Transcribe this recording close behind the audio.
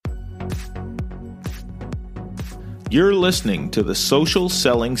You're listening to the Social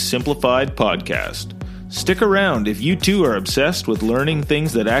Selling Simplified podcast. Stick around if you too are obsessed with learning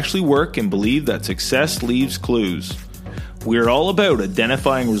things that actually work and believe that success leaves clues. We're all about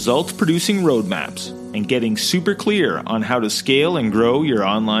identifying results-producing roadmaps and getting super clear on how to scale and grow your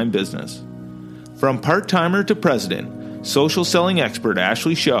online business. From part-timer to president, social selling expert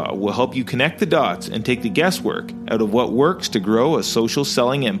Ashley Shaw will help you connect the dots and take the guesswork out of what works to grow a social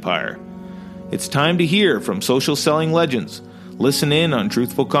selling empire. It's time to hear from social selling legends, listen in on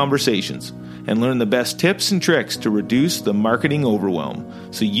truthful conversations, and learn the best tips and tricks to reduce the marketing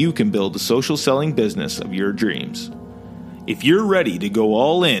overwhelm so you can build the social selling business of your dreams. If you're ready to go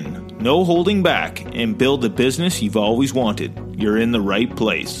all in, no holding back, and build the business you've always wanted, you're in the right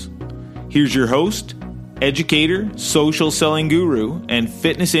place. Here's your host, educator, social selling guru, and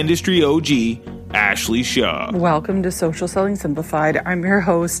fitness industry OG, Ashley Shaw. Welcome to Social Selling Simplified. I'm your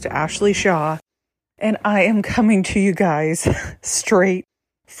host, Ashley Shaw, and I am coming to you guys straight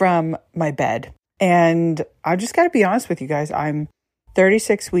from my bed. And I just got to be honest with you guys. I'm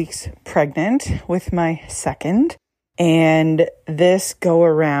 36 weeks pregnant with my second, and this go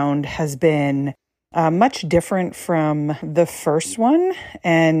around has been much different from the first one.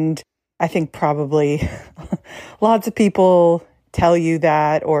 And I think probably lots of people tell you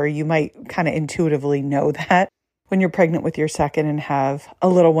that, or you might kind of intuitively know that when you're pregnant with your second and have a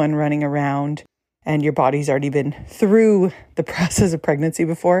little one running around and your body's already been through the process of pregnancy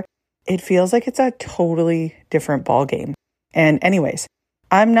before, it feels like it's a totally different ballgame. And anyways,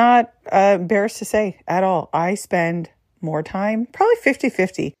 I'm not embarrassed to say at all, I spend more time, probably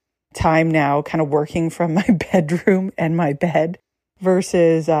 50-50 time now, kind of working from my bedroom and my bed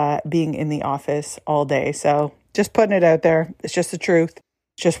versus being in the office all day. So just putting it out there. It's just the truth.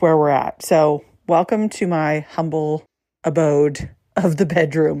 It's just where we're at. So welcome to my humble abode of the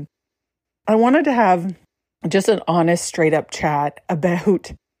bedroom. I wanted to have just an honest, straight up chat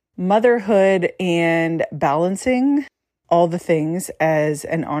about motherhood and balancing all the things as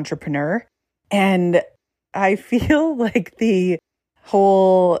an entrepreneur. And I feel like the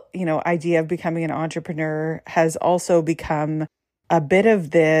whole, idea of becoming an entrepreneur has also become a bit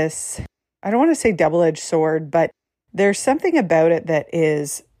of this, I don't want to say double-edged sword, but there's something about it that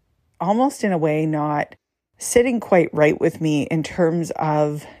is almost in a way not sitting quite right with me in terms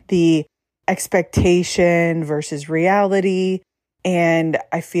of the expectation versus reality. And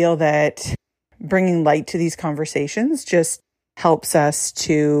I feel that bringing light to these conversations just helps us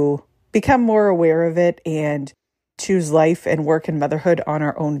to become more aware of it and choose life and work and motherhood on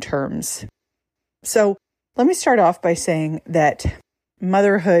our own terms. So let me start off by saying that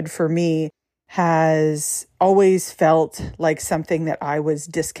motherhood for me has always felt like something that I was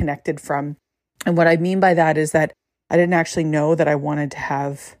disconnected from. And what I mean by that is that I didn't actually know that I wanted to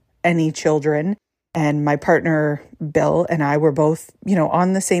have any children. And my partner, Bill, and I were both,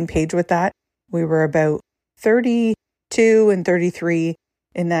 on the same page with that. We were about 32 and 33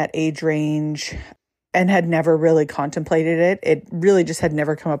 in that age range and had never really contemplated it. It really just had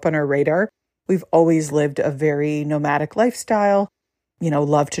never come up on our radar. We've always lived a very nomadic lifestyle,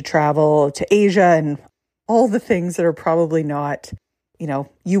 love to travel to Asia and all the things that are probably not,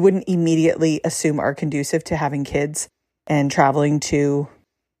 you wouldn't immediately assume are conducive to having kids and traveling to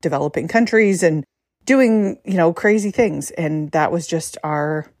developing countries and doing, crazy things. And that was just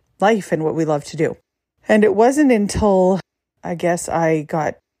our life and what we love to do. And it wasn't until I guess I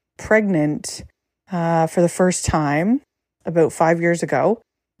got pregnant for the first time about 5 years ago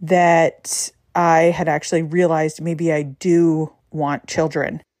that I had actually realized maybe I do want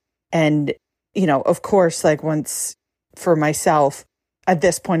children. And, of course, like once for myself at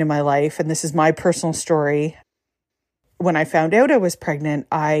this point in my life, and this is my personal story, when I found out I was pregnant,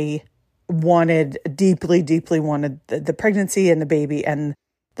 I deeply wanted the pregnancy and the baby and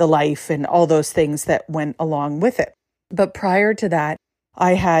the life and all those things that went along with it. But prior to that,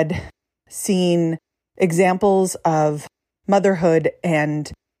 I had seen examples of motherhood, and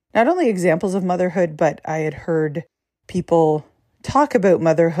not only examples of motherhood, but I had heard people talk about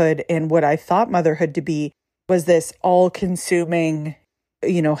motherhood, and what I thought motherhood to be was this all-consuming,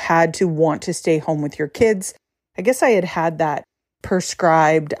 had to want to stay home with your kids. I guess I had that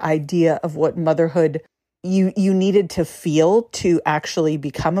prescribed idea of what motherhood you needed to feel to actually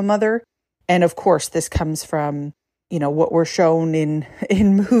become a mother. And of course, this comes from, what we're shown in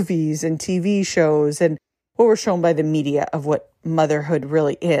movies and TV shows and what we're shown by the media of what motherhood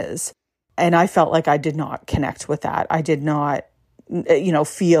really is. And I felt like I did not connect with that. I did not,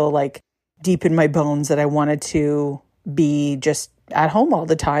 feel like deep in my bones that I wanted to be just at home all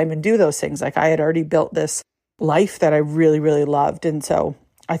the time and do those things. Like I had already built this life that I really, really loved. And so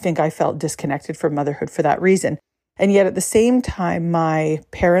I think I felt disconnected from motherhood for that reason. And yet at the same time, my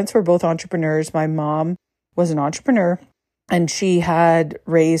parents were both entrepreneurs. My mom was an entrepreneur, and she had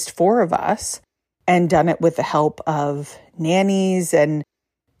raised 4 of us and done it with the help of nannies. And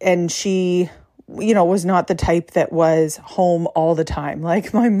she, was not the type that was home all the time.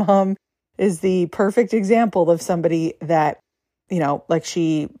 Like my mom is the perfect example of somebody that, like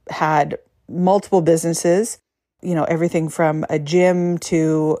she had multiple businesses, everything from a gym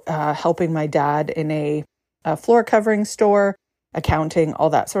to helping my dad in a floor covering store, accounting, all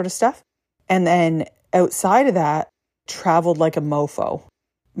that sort of stuff. And then outside of that, traveled like a mofo.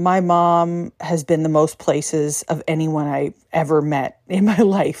 My mom has been the most places of anyone I ever met in my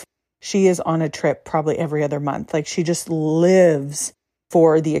life. She is on a trip probably every other month. Like she just lives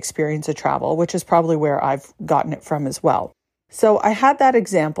for the experience of travel, which is probably where I've gotten it from as well. So I had that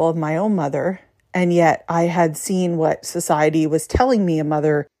example of my own mother, and yet I had seen what society was telling me a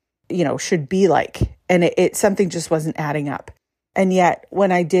mother, should be like. And it something just wasn't adding up. And yet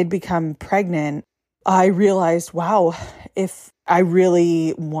when I did become pregnant, I realized, wow, if I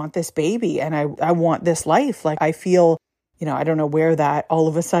really want this baby and I want this life, like I feel, I don't know where that all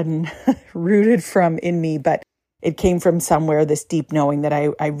of a sudden rooted from in me, but it came from somewhere, this deep knowing that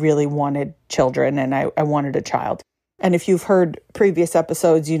I really wanted children and I wanted a child. And if you've heard previous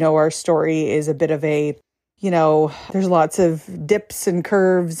episodes, our story is a bit of a, there's lots of dips and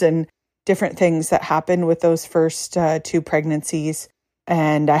curves and different things that happened with those first 2 pregnancies.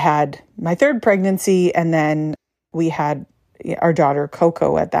 And I had my 3rd pregnancy, and then we had our daughter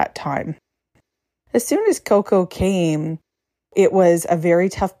Coco at that time. As soon as Coco came, it was a very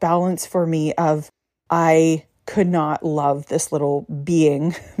tough balance for me of I could not love this little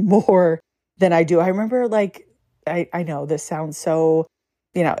being more than I do. I remember I know this sounds so,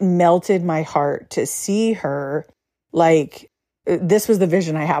 melted my heart to see her. Like this was the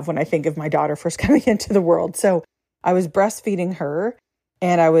vision I have when I think of my daughter first coming into the world. So I was breastfeeding her,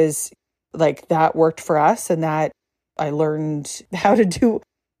 and I was like, that worked for us, and that I learned how to do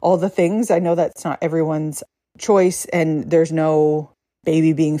all the things. I know that's not everyone's choice, and there's no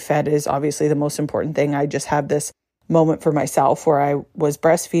baby being fed is obviously the most important thing. I just had this moment for myself where I was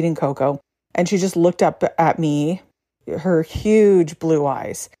breastfeeding Coco, and she just looked up at me, her huge blue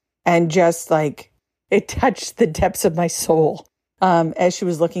eyes, and just like it touched the depths of my soul as she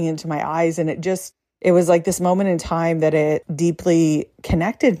was looking into my eyes. And it was like this moment in time that it deeply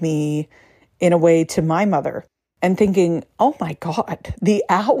connected me in a way to my mother, and thinking, oh my God, the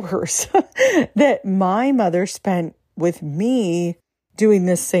hours that my mother spent with me doing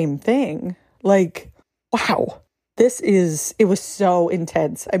this same thing. Like, wow, it was so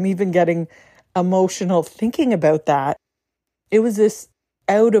intense. I'm even getting emotional thinking about that. It was this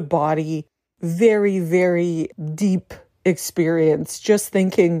out of body, very, very deep experience, just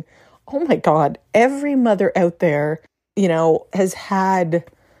thinking, oh my God, every mother out there, has had,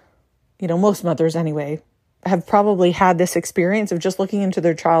 most mothers anyway, have probably had this experience of just looking into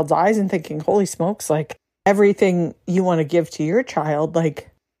their child's eyes and thinking, holy smokes, like everything you want to give to your child,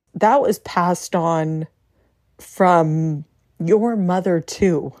 like that was passed on from your mother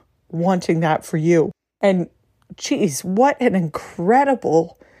too, wanting that for you. And geez, what an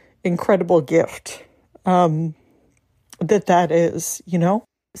incredible, incredible gift that is,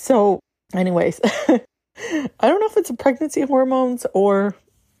 So anyways, I don't know if it's a pregnancy hormones or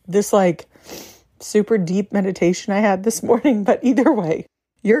this like super deep meditation I had this morning, but either way,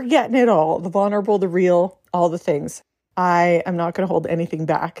 you're getting it all, the vulnerable, the real, all the things. I am not going to hold anything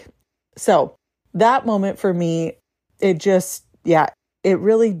back. So that moment for me, it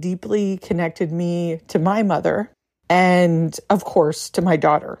really deeply connected me to my mother and of course to my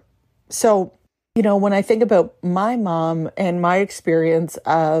daughter. So, when I think about my mom and my experience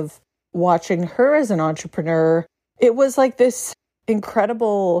of watching her as an entrepreneur, it was like this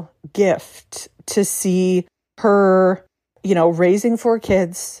incredible gift to see her, raising 4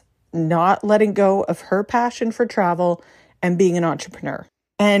 kids, not letting go of her passion for travel and being an entrepreneur.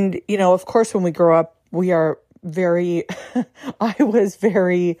 And, of course, when we grow up, we are very, I was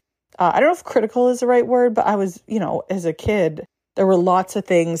very, I don't know if critical is the right word, but I was, as a kid, there were lots of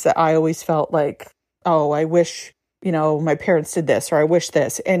things that I always felt like, oh, I wish, my parents did this, or I wish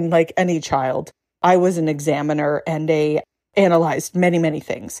this. And like any child, I was an examiner and analyzed many, many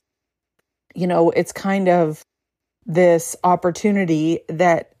things. It's kind of this opportunity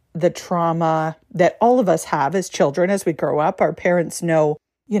that the trauma that all of us have as children, as we grow up, our parents know,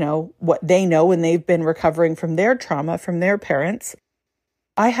 what they know, and they've been recovering from their trauma from their parents.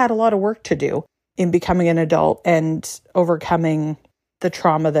 I had a lot of work to do in becoming an adult and overcoming the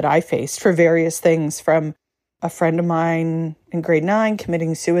trauma that I faced for various things, from a friend of mine in grade 9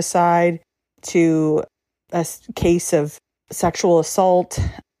 committing suicide to, case of sexual assault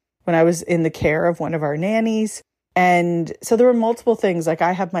when I was in the care of one of our nannies. And so there were multiple things. Like,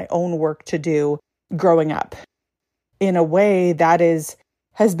 I have my own work to do growing up. In a way, that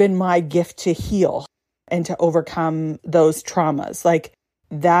has been my gift to heal and to overcome those traumas. Like,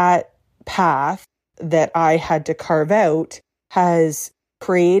 that path that I had to carve out has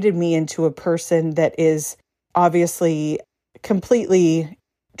created me into a person that is obviously completely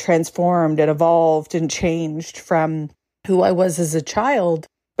transformed and evolved and changed from who I was as a child.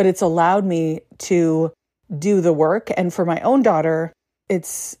 But it's allowed me to do the work. And for my own daughter,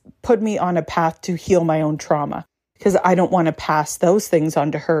 it's put me on a path to heal my own trauma, because I don't want to pass those things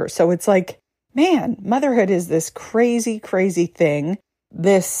on to her. So it's like, man, motherhood is this crazy, crazy thing,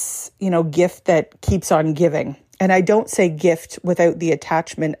 this, gift that keeps on giving. And I don't say gift without the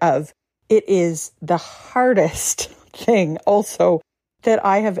attachment of, it is the hardest thing also that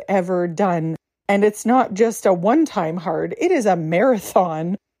I have ever done. And it's not just a one-time hard, it is a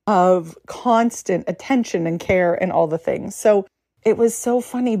marathon of constant attention and care and all the things. So it was so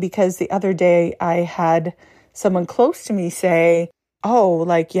funny, because the other day I had someone close to me say, oh,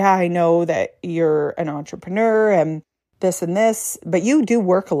 yeah, I know that you're an entrepreneur and this, but you do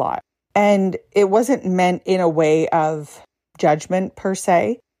work a lot. And it wasn't meant in a way of judgment per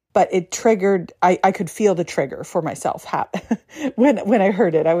se, but it triggered, I could feel the trigger for myself. When I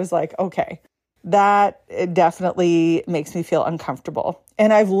heard it, I was like, okay, that definitely makes me feel uncomfortable.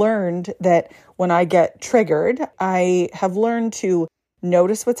 And I've learned that when I get triggered, I have learned to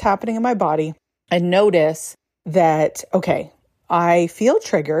notice what's happening in my body and notice that, okay, I feel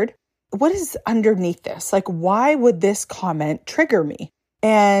triggered. What is underneath this? Like, why would this comment trigger me?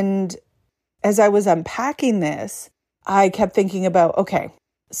 And as I was unpacking this, I kept thinking about, okay,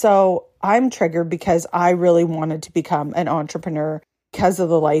 so I'm triggered because I really wanted to become an entrepreneur because of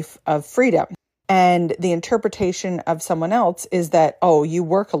the life of freedom. And the interpretation of someone else is that, oh, you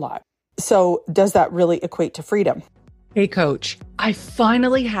work a lot. So does that really equate to freedom? Hey, Coach, I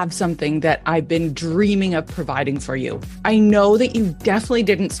finally have something that I've been dreaming of providing for you. I know that you definitely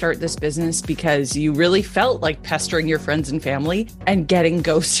didn't start this business because you really felt like pestering your friends and family and getting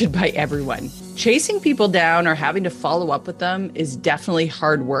ghosted by everyone. Chasing people down or having to follow up with them is definitely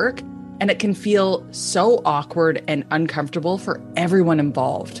hard work, and it can feel so awkward and uncomfortable for everyone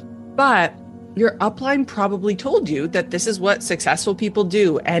involved. But your upline probably told you that this is what successful people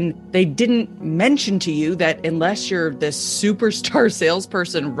do, and they didn't mention to you that unless you're this superstar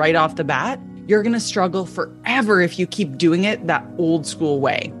salesperson right off the bat, you're going to struggle forever if you keep doing it that old school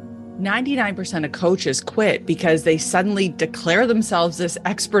way. 99% of coaches quit because they suddenly declare themselves this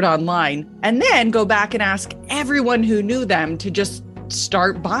expert online and then go back and ask everyone who knew them to just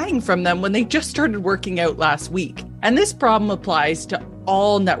start buying from them when they just started working out last week. And this problem applies to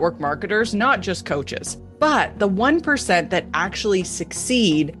all network marketers, not just coaches. But the 1% that actually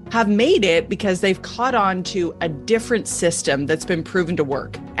succeed have made it because they've caught on to a different system that's been proven to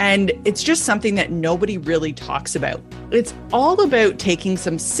work. And it's just something that nobody really talks about. It's all about taking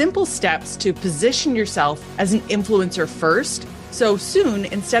some simple steps to position yourself as an influencer first. So soon,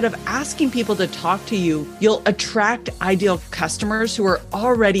 instead of asking people to talk to you, you'll attract ideal customers who are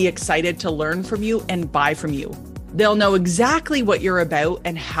already excited to learn from you and buy from you. They'll know exactly what you're about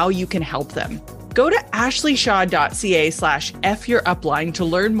and how you can help them. Go to ashleyshaw.ca/FYourUpline to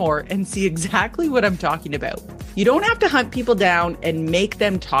learn more and see exactly what I'm talking about. You don't have to hunt people down and make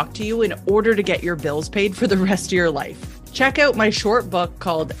them talk to you in order to get your bills paid for the rest of your life. Check out my short book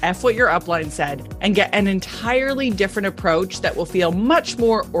called F What Your Upline Said and get an entirely different approach that will feel much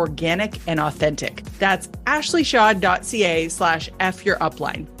more organic and authentic. That's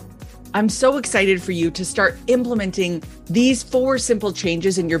ashleyshaw.ca/FYourUpline. I'm so excited for you to start implementing these 4 simple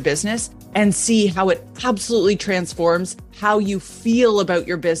changes in your business and see how it absolutely transforms how you feel about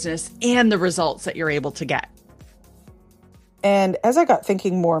your business and the results that you're able to get. And as I got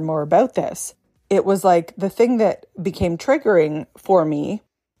thinking more and more about this, it was like the thing that became triggering for me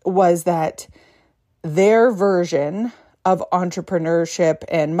was that their version of entrepreneurship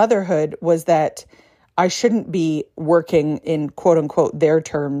and motherhood was that I shouldn't be working in quote unquote their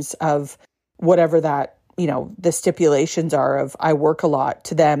terms of whatever that, the stipulations are of I work a lot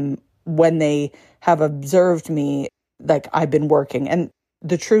to them when they have observed me like I've been working. And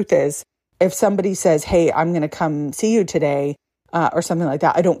the truth is, if somebody says, hey, I'm going to come see you today or something like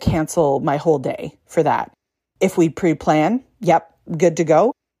that, I don't cancel my whole day for that. If we pre-plan, yep, good to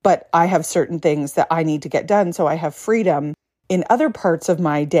go. But I have certain things that I need to get done. So I have freedom in other parts of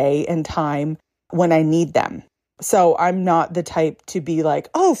my day and time when I need them. So I'm not the type to be like,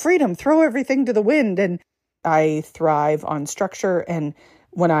 oh, freedom, throw everything to the wind. And I thrive on structure. And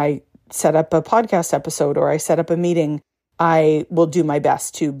when I set up a podcast episode or I set up a meeting, I will do my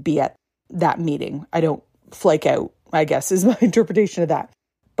best to be at that meeting. I don't flake out, I guess, is my interpretation of that.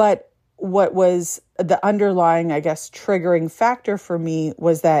 But what was the underlying, I guess, triggering factor for me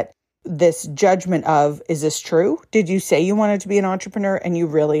was that this judgment of, is this true? Did you say you wanted to be an entrepreneur and you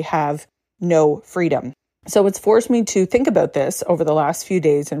really have no freedom? So it's forced me to think about this over the last few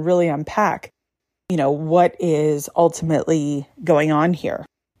days and really unpack, what is ultimately going on here.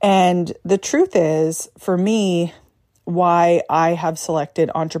 And the truth is, for me, why I have selected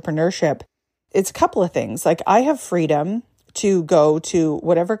entrepreneurship, it's a couple of things. Like, I have freedom to go to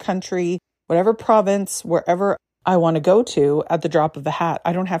whatever country, whatever province, wherever I want to go to at the drop of a hat.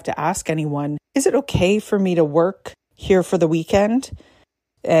 I don't have to ask anyone, is it okay for me to work here for the weekend?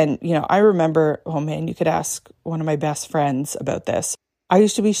 And, I remember, you could ask one of my best friends about this. I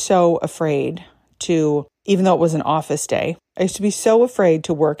used to be so afraid to, even though it was an office day, I used to be so afraid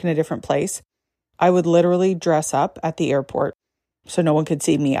to work in a different place. I would literally dress up at the airport so no one could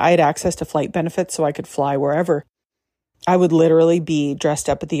see me. I had access to flight benefits so I could fly wherever. I would literally be dressed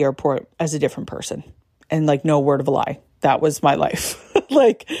up at the airport as a different person. And no word of a lie, that was my life.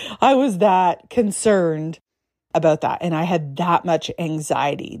 I was that concerned about that. And I had that much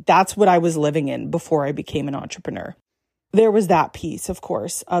anxiety. That's what I was living in before I became an entrepreneur. There was that piece, of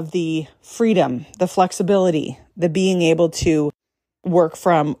course, of the freedom, the flexibility, the being able to work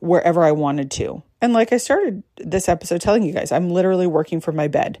from wherever I wanted to. And like I started this episode telling you guys, I'm literally working from my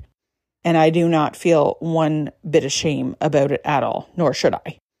bed. And I do not feel one bit of shame about it at all, nor should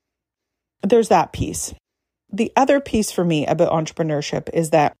I. There's that piece. The other piece for me about entrepreneurship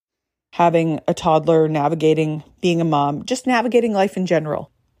is that having a toddler, navigating, being a mom, just navigating life in general.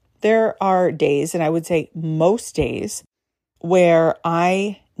 There are days, and I would say most days, where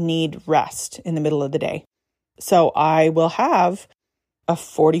I need rest in the middle of the day. So I will have a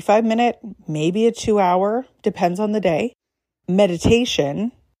 45-minute, maybe a 2-hour, depends on the day,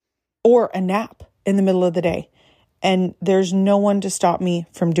 meditation or a nap in the middle of the day. And there's no one to stop me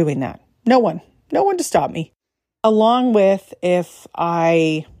from doing that. No one to stop me. Along with, if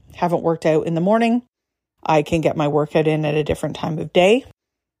I haven't worked out in the morning, I can get my workout in at a different time of day.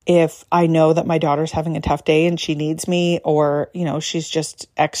 If I know that my daughter's having a tough day and she needs me, or, she's just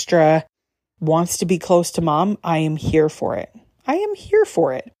extra, wants to be close to mom, I am here for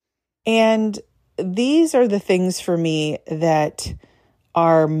it. And these are the things for me that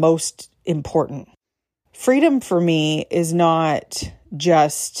are most important. Freedom for me is not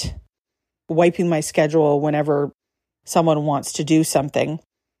just wiping my schedule whenever someone wants to do something.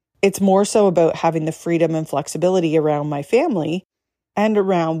 It's more so about having the freedom and flexibility around my family and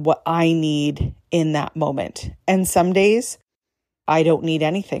around what I need in that moment. And some days I don't need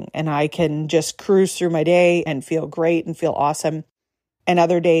anything and I can just cruise through my day and feel great and feel awesome. And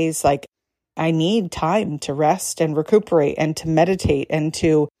other days, I need time to rest and recuperate and to meditate and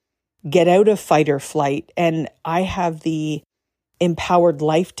to get out of fight or flight. And I have the empowered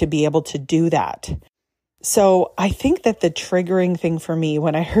life to be able to do that. So I think that the triggering thing for me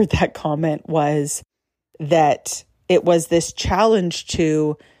when I heard that comment was that it was this challenge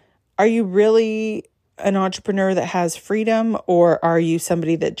to, are you really an entrepreneur that has freedom, or are you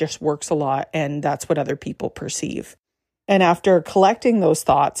somebody that just works a lot and that's what other people perceive? And after collecting those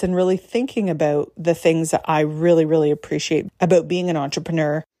thoughts and really thinking about the things that I really, really appreciate about being an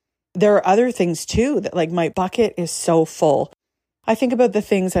entrepreneur, there are other things too that my bucket is so full. I think about the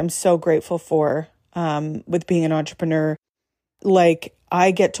things I'm so grateful for with being an entrepreneur.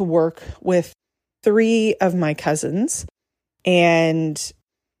 I get to work with 3 of my cousins, and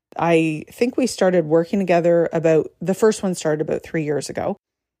I think we started working together the first one started about 3 years ago.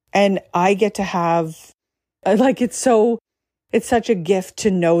 And I get to have, it's such a gift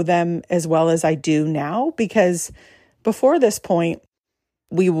to know them as well as I do now, because before this point,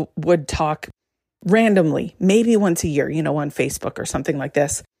 we would talk randomly, maybe once a year, on Facebook or something like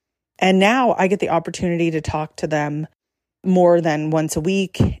this. And now I get the opportunity to talk to them more than once a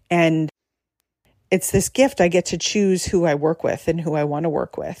week. And it's this gift. I get to choose who I work with and who I want to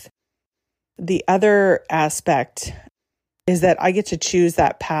work with. The other aspect is that I get to choose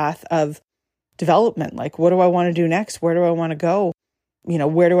that path of development. What do I want to do next? Where do I want to go?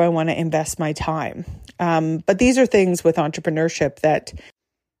 Where do I want to invest my time? But these are things with entrepreneurship that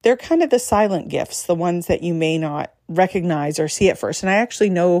they're kind of the silent gifts, the ones that you may not recognize or see at first. And I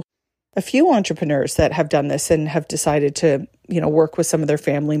actually know a few entrepreneurs that have done this and have decided to, work with some of their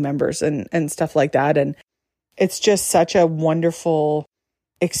family members and stuff like that. And it's just such a wonderful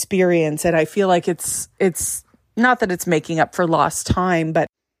experience. And I feel like it's not that it's making up for lost time, but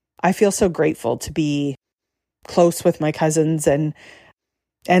I feel so grateful to be close with my cousins. And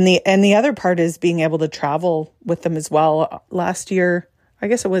And the other part is being able to travel with them as well. Last year, I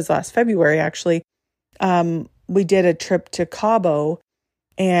guess it was last February actually, we did a trip to Cabo,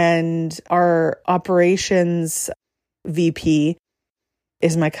 and our operations VP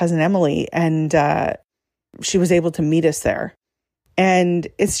is my cousin Emily, and she was able to meet us there. And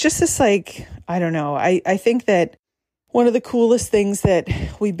it's just this like, I don't know, I think that one of the coolest things that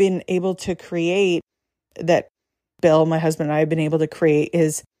we've been able to create, that Bill, my husband, and I have been able to create,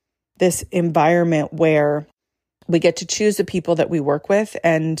 is this environment where we get to choose the people that we work with.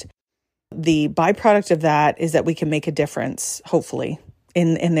 And the byproduct of that is that we can make a difference, hopefully,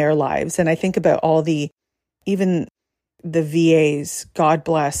 in their lives. And I think about even the VAs, God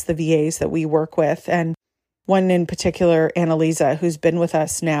bless the VAs that we work with. And one in particular, Annalisa, who's been with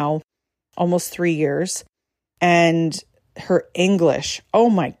us now almost 3 years. And her English, oh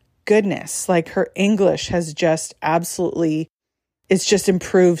my goodness, like her English has just absolutely, it's just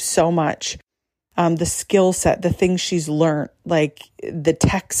improved so much. The skill set, the things she's learned, like the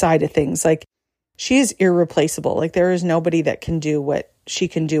tech side of things, like she is irreplaceable. Like there is nobody that can do what she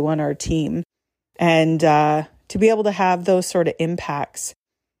can do on our team. And to be able to have those sort of impacts,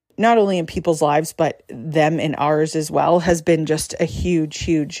 not only in people's lives, but them in ours as well, has been just a huge,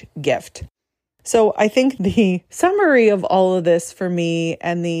 huge gift. So I think the summary of all of this for me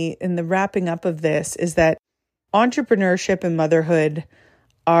and the wrapping up of this is that entrepreneurship and motherhood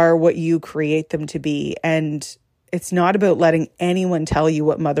are what you create them to be. And it's not about letting anyone tell you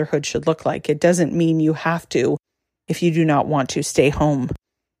what motherhood should look like. It doesn't mean you have to, if you do not want to stay home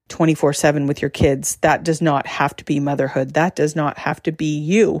 24/7 with your kids. That does not have to be motherhood. That does not have to be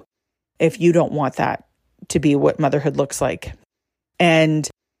you if you don't want that to be what motherhood looks like. And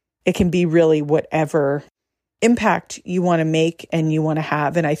it can be really whatever impact you want to make and you want to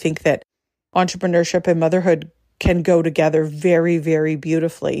have. And I think that entrepreneurship and motherhood can go together very, very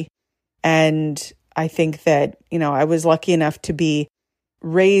beautifully. And I think that, I was lucky enough to be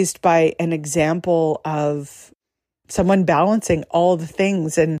raised by an example of someone balancing all the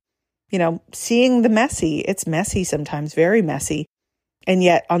things and, seeing the messy. It's messy sometimes, very messy. And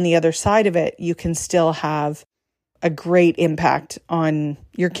yet on the other side of it, you can still have a great impact on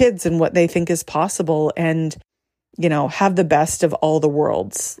your kids and what they think is possible and, have the best of all the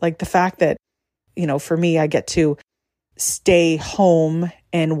worlds. Like the fact that, for me, I get to stay home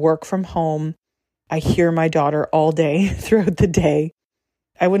and work from home. I hear my daughter all day throughout the day.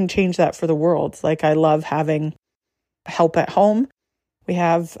 I wouldn't change that for the world. Like I love having help at home. We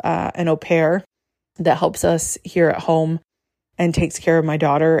have an au pair that helps us here at home and takes care of my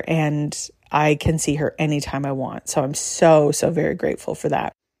daughter, and I can see her anytime I want. So I'm so, so very grateful for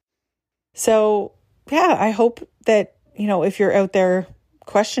that. So yeah, I hope that, if you're out there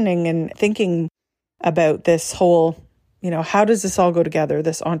questioning and thinking about this whole, how does this all go together,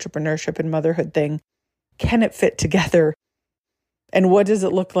 this entrepreneurship and motherhood thing? Can it fit together? And what does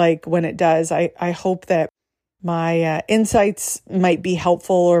it look like when it does? I hope that my insights might be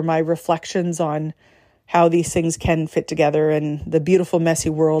helpful, or my reflections on how these things can fit together in the beautiful, messy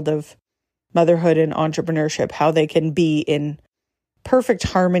world of motherhood and entrepreneurship, how they can be in perfect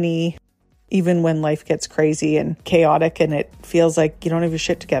harmony, even when life gets crazy and chaotic and it feels like you don't have your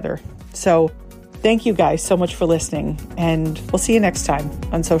shit together. So thank you guys so much for listening, and we'll see you next time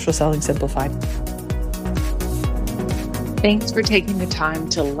on Social Selling Simplified. Thanks for taking the time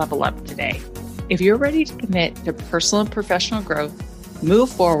to level up today. If you're ready to commit to personal and professional growth, move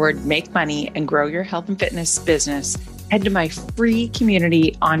forward, make money, and grow your health and fitness business, head to my free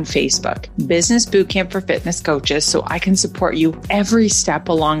community on Facebook, Business Bootcamp for Fitness Coaches, so I can support you every step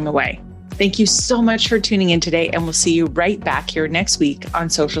along the way. Thank you so much for tuning in today, and we'll see you right back here next week on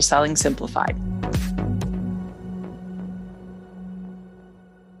Social Selling Simplified.